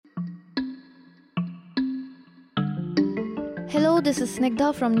Hello, this is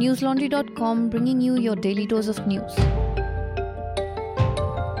Snigdha from newslaundry.com bringing you your daily dose of news.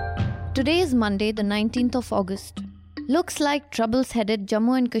 Today is Monday, the 19th of August. Looks like troubles headed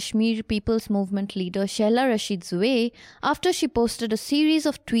Jammu and Kashmir People's Movement leader Shehla Rashid's way after she posted a series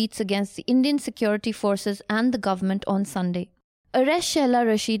of tweets against the Indian security forces and the government on Sunday. Arrest Shehla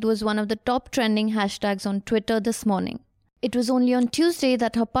Rashid was one of the top trending hashtags on Twitter this morning. It was only on Tuesday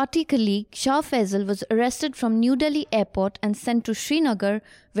that her party colleague Shah Faisal was arrested from New Delhi airport and sent to Srinagar,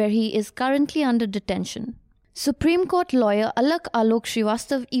 where he is currently under detention. Supreme Court lawyer Alak Alok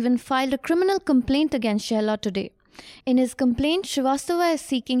Srivastava even filed a criminal complaint against Shehla today. In his complaint, Srivastava is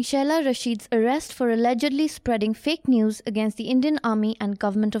seeking Shehla Rashid's arrest for allegedly spreading fake news against the Indian Army and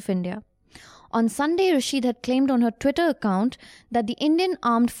Government of India. On Sunday, Rashid had claimed on her Twitter account that the Indian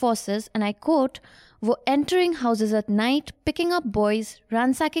Armed Forces, and I quote, were entering houses at night, picking up boys,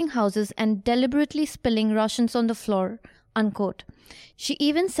 ransacking houses and deliberately spilling rations on the floor, unquote. She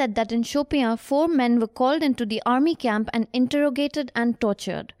even said that in Shopian, 4 men were called into the army camp and interrogated and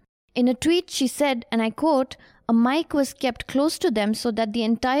tortured. In a tweet, she said, and I quote, a mic was kept close to them so that the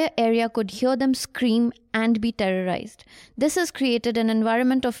entire area could hear them scream and be terrorized. This has created an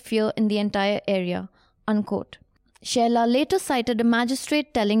environment of fear in the entire area, unquote. Shehla later cited a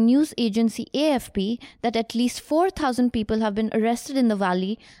magistrate telling news agency AFP that at least 4,000 people have been arrested in the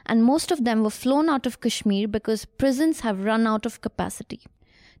valley and most of them were flown out of Kashmir because prisons have run out of capacity.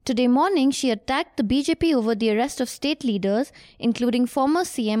 Today morning, she attacked the BJP over the arrest of state leaders, including former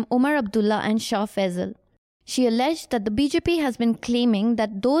CM Omar Abdullah and Shah Faisal. She alleged that the BJP has been claiming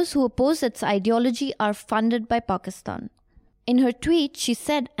that those who oppose its ideology are funded by Pakistan. In her tweet, she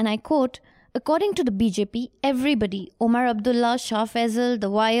said, and I quote, according to the BJP, everybody, Omar Abdullah, Shah Faisal, The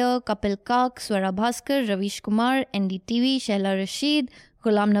Wire, Kapil Kak, Swara Bhaskar, Ravish Kumar, NDTV, Shehla Rashid,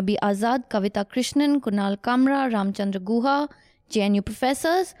 Ghulam Nabi Azad, Kavita Krishnan, Kunal Kamra, Ramchandra Guha, JNU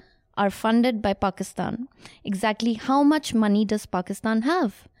professors are funded by Pakistan. Exactly how much money does Pakistan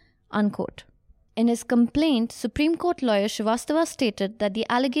have? Unquote. In his complaint, Supreme Court lawyer Srivastava stated that the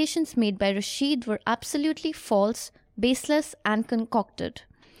allegations made by Rashid were absolutely false, baseless and concocted.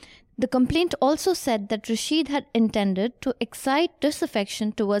 The complaint also said that Rashid had intended to excite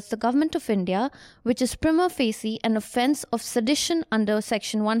disaffection towards the Government of India, which is prima facie an offence of sedition under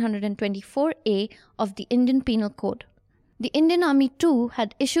Section 124A of the Indian Penal Code. The Indian Army too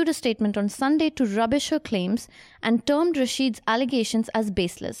had issued a statement on Sunday to rubbish her claims and termed Rashid's allegations as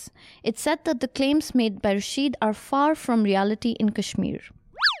baseless. It said that the claims made by Rashid are far from reality in Kashmir.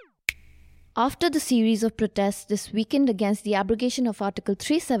 After the series of protests this weekend against the abrogation of Article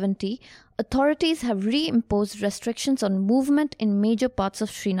 370, authorities have reimposed restrictions on movement in major parts of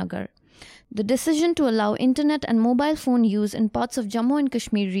Srinagar. The decision to allow internet and mobile phone use in parts of Jammu and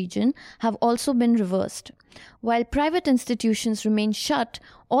Kashmir region have also been reversed. While private institutions remain shut,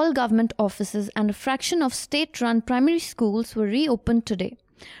 all government offices and a fraction of state-run primary schools were reopened today.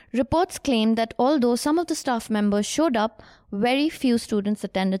 Reports claim that although some of the staff members showed up, very few students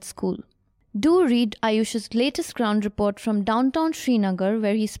attended school. Do read Ayush's latest ground report from downtown Srinagar,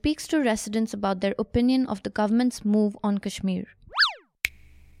 where he speaks to residents about their opinion of the government's move on Kashmir.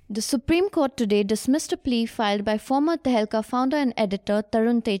 The Supreme Court today dismissed a plea filed by former Tehelka founder and editor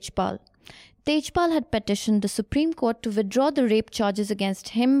Tarun Tejpal. Tejpal had petitioned the Supreme Court to withdraw the rape charges against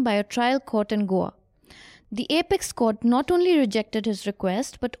him by a trial court in Goa. The Apex Court not only rejected his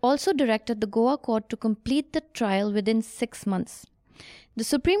request, but also directed the Goa court to complete the trial within 6 months. The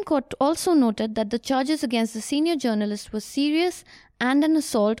Supreme Court also noted that the charges against the senior journalist were serious and an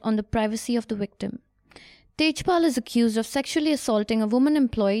assault on the privacy of the victim. Tejpal is accused of sexually assaulting a woman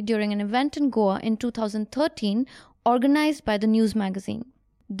employee during an event in Goa in 2013 organized by the news magazine.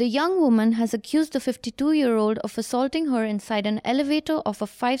 The young woman has accused the 52-year-old of assaulting her inside an elevator of a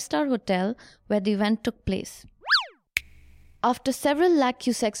 5-star hotel where the event took place. After several lakh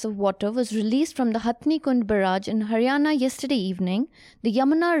cusecs of water was released from the Hatni Kund barrage in Haryana yesterday evening, the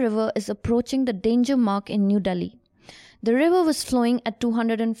Yamuna River is approaching the danger mark in New Delhi. The river was flowing at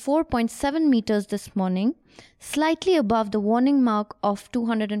 204.7 meters this morning, slightly above the warning mark of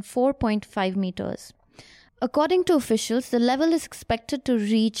 204.5 meters. According to officials, the level is expected to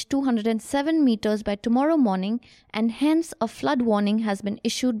reach 207 meters by tomorrow morning, and hence a flood warning has been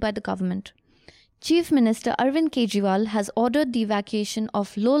issued by the government. Chief Minister Arvind Kejriwal has ordered the evacuation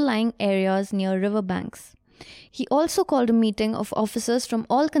of low-lying areas near river banks. He also called a meeting of officers from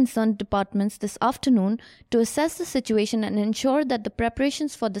all concerned departments this afternoon to assess the situation and ensure that the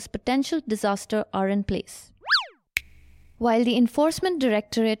preparations for this potential disaster are in place. While the Enforcement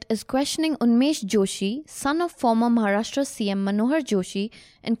Directorate is questioning Unmesh Joshi, son of former Maharashtra CM Manohar Joshi,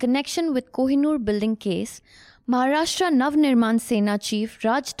 in connection with Kohinoor building case, Maharashtra Navnirman Sena Chief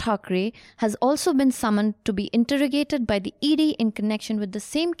Raj Thackeray has also been summoned to be interrogated by the ED in connection with the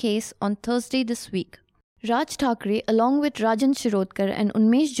same case on Thursday this week. Raj Thackeray, along with Rajan Shirodkar and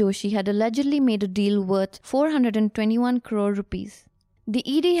Unmesh Joshi, had allegedly made a deal worth 421 crore rupees. The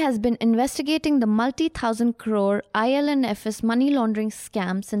ED has been investigating the multi-thousand crore IL&FS money laundering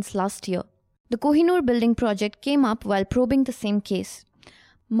scam since last year. The Kohinoor building project came up while probing the same case.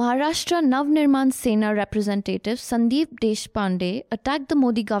 Maharashtra Navnirman Sena representative Sandeep Deshpande attacked the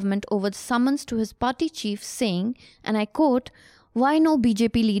Modi government over the summons to his party chief, saying, and I quote, "Why no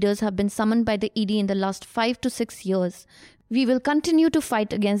BJP leaders have been summoned by the ED in the last 5 to 6 years? We will continue to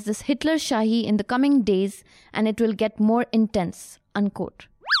fight against this Hitler Shahi in the coming days and it will get more intense." Unquote.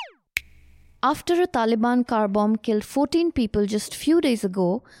 After a Taliban car bomb killed 14 people just few days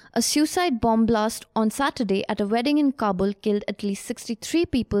ago, a suicide bomb blast on Saturday at a wedding in Kabul killed at least 63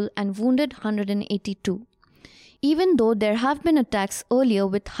 people and wounded 182. Even though there have been attacks earlier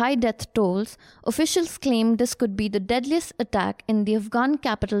with high death tolls, officials claim this could be the deadliest attack in the Afghan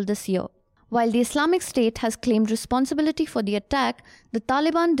capital this year. While the Islamic State has claimed responsibility for the attack, the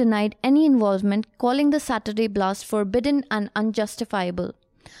Taliban denied any involvement, calling the Saturday blast forbidden and unjustifiable.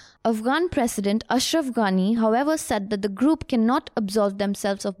 Afghan President Ashraf Ghani, however, said that the group cannot absolve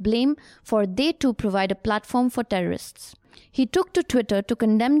themselves of blame, for they too provide a platform for terrorists. He took to Twitter to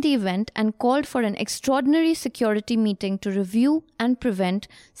condemn the event and called for an extraordinary security meeting to review and prevent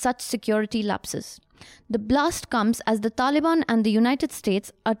such security lapses. The blast comes as the Taliban and the United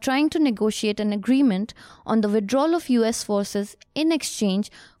States are trying to negotiate an agreement on the withdrawal of US forces in exchange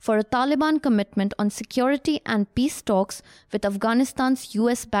for a Taliban commitment on security and peace talks with Afghanistan's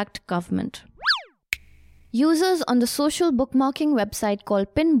US-backed government. Users on the social bookmarking website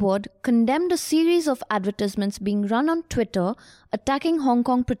called Pinboard condemned a series of advertisements being run on Twitter attacking Hong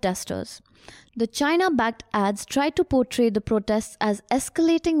Kong protesters. The China-backed ads try to portray the protests as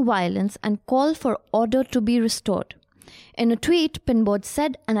escalating violence and call for order to be restored. In a tweet, Pinboard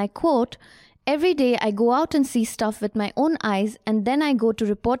said, and I quote, "Every day I go out and see stuff with my own eyes and then I go to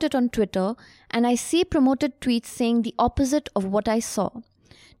report it on Twitter and I see promoted tweets saying the opposite of what I saw.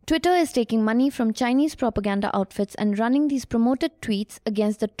 Twitter is taking money from Chinese propaganda outfits and running these promoted tweets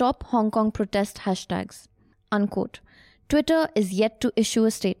against the top Hong Kong protest hashtags." Unquote. Twitter is yet to issue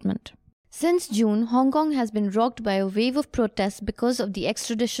a statement. Since June, Hong Kong has been rocked by a wave of protests because of the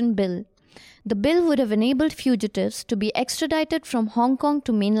extradition bill. The bill would have enabled fugitives to be extradited from Hong Kong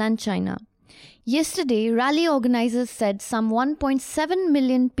to mainland China. Yesterday, rally organizers said some 1.7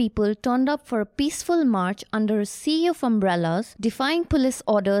 million people turned up for a peaceful march under a sea of umbrellas, defying police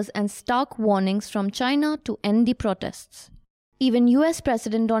orders and stark warnings from China to end the protests. Even US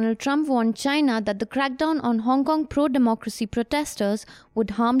President Donald Trump warned China that the crackdown on Hong Kong pro-democracy protesters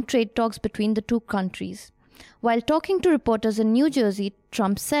would harm trade talks between the two countries. While talking to reporters in New Jersey,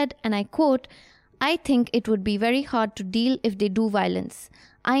 Trump said, and I quote, "I think it would be very hard to deal if they do violence.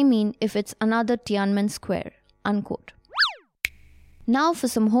 I mean, if it's another Tiananmen Square." Unquote. Now for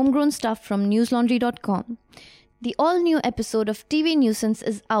some homegrown stuff from newslaundry.com. The all-new episode of TV Nuisance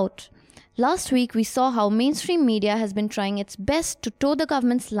is out. Last week, we saw how mainstream media has been trying its best to toe the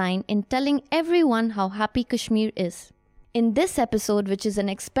government's line in telling everyone how happy Kashmir is. In this episode, which is an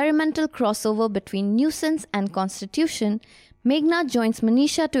experimental crossover between Nuisance and Constitution, Meghna joins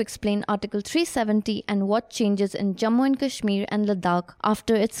Manisha to explain Article 370 and what changes in Jammu and Kashmir and Ladakh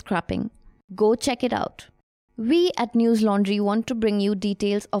after its scrapping. Go check it out. We at News Laundry want to bring you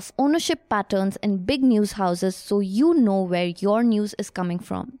details of ownership patterns in big news houses so you know where your news is coming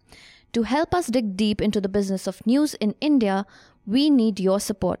from. To help us dig deep into the business of news in India, we need your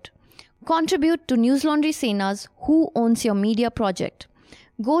support. Contribute to News Laundry Sena's Who Owns Your Media project.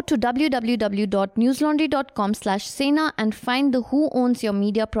 Go to www.newslaundry.com/Sena and find the Who Owns Your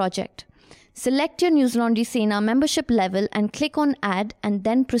Media project. Select your News Laundry Sena membership level and click on Add and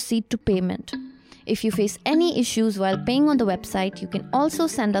then proceed to payment. If you face any issues while paying on the website, you can also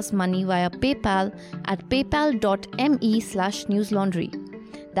send us money via PayPal at paypal.me/newslaundry.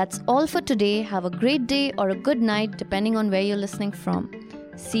 That's all for today. Have a great day or a good night, depending on where you're listening from.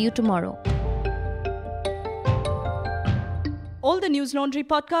 See you tomorrow. All the News Laundry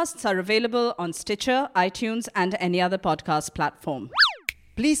podcasts are available on Stitcher, iTunes, and any other podcast platform.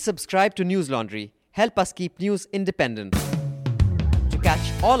 Please subscribe to News Laundry. Help us keep news independent. To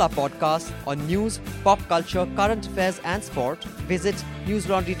catch all our podcasts on news, pop culture, current affairs, and sport, visit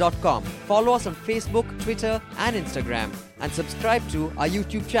newslaundry.com. Follow us on Facebook, Twitter, and Instagram, and subscribe to our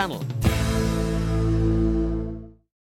YouTube channel.